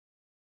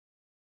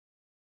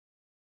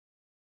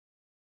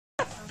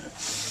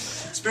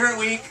Spirit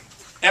Week,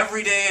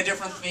 every day a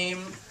different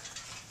theme.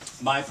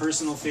 My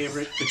personal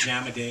favorite,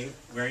 Pajama Day.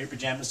 Wear your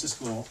pajamas to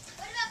school.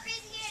 What about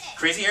Crazy Hair Day?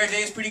 Crazy Hair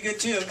Day is pretty good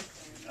too.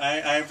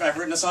 I've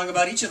written a song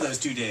about each of those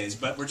 2 days,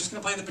 but we're just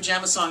going to play the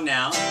pajama song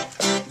now.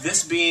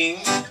 This being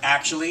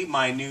actually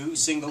my new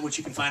single, which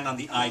you can find on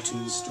the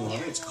iTunes store.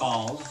 It's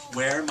called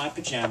Wear My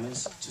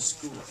Pajamas to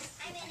School.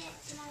 I'm in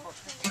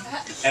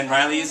it. And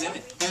Riley is in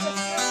it.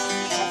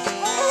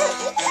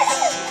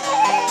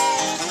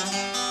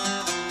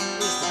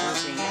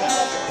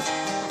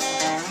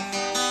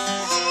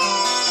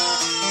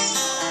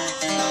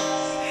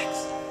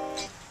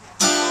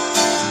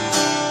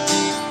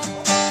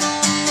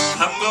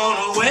 I'm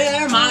gonna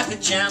wear my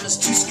pajamas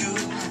to school.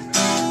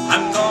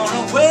 I'm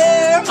gonna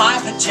wear my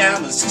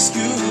pajamas to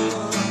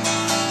school.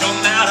 No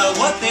matter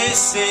what they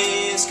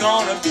say, it's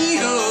gonna be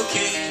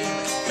okay,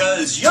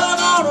 'cause you're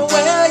gonna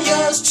wear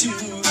yours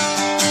too.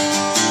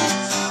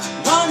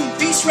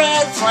 One-piece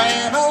red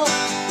flannel,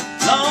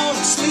 long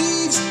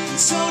sleeves and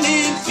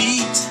sewn-in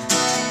feet,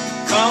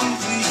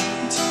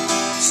 complete,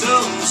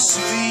 so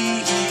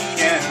sweet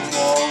and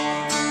warm.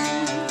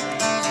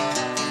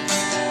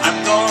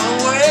 I'm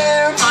gonna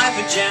wear my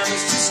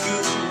pajamas to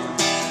school.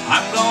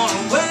 I'm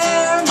gonna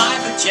wear my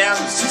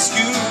pajamas to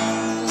school.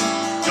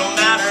 No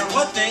matter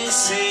what they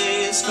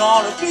say, it's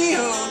gonna be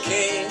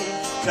okay,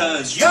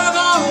 'cause you're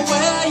gonna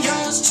wear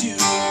yours too.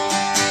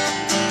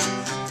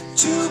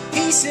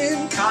 Two-piece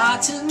in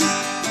cotton,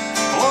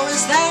 or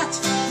is that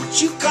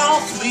what you call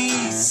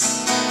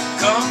fleece?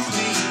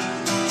 Complete,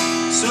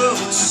 so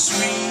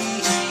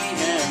sweet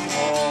and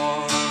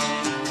warm.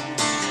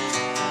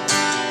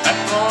 I'm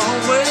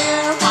gonna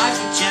wear my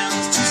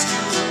pajamas to school.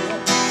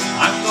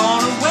 I'm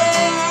gonna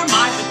wear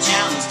my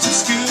pajamas to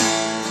school.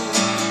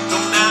 No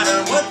matter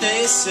what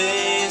they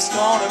say, it's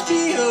gonna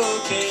be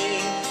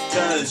okay,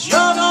 'cause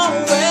you're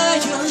gonna wear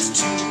yours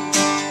too.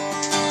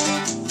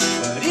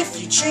 But if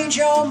you change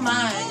your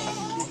mind,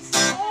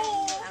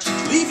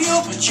 leave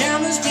your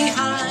pajamas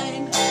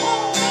behind,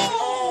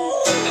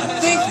 I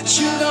think that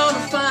you're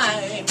gonna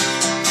find,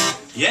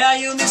 yeah,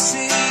 you're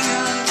missing a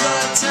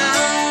good time.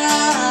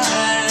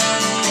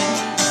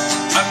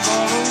 I'm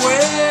gonna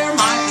wear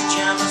my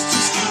pajamas to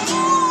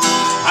school.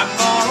 I'm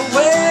gonna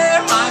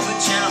wear my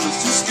pajamas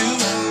to school.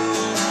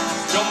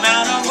 No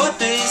matter what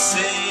they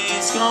say,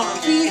 it's gonna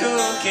be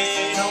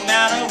okay. No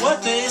matter what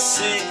they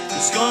say,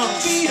 it's gonna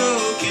be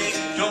okay.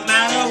 No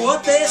matter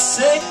what they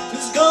say,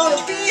 it's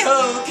gonna be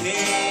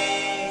okay,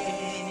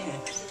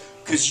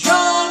 'cause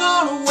you're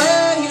gonna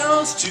wear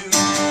yours too.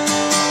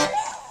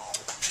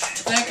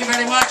 Thank you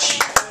very much.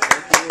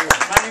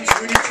 My name's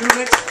Rudy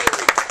Trubitt.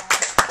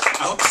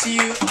 I hope to see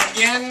you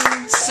again,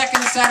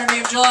 second Saturday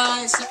of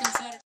July, second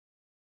Saturday.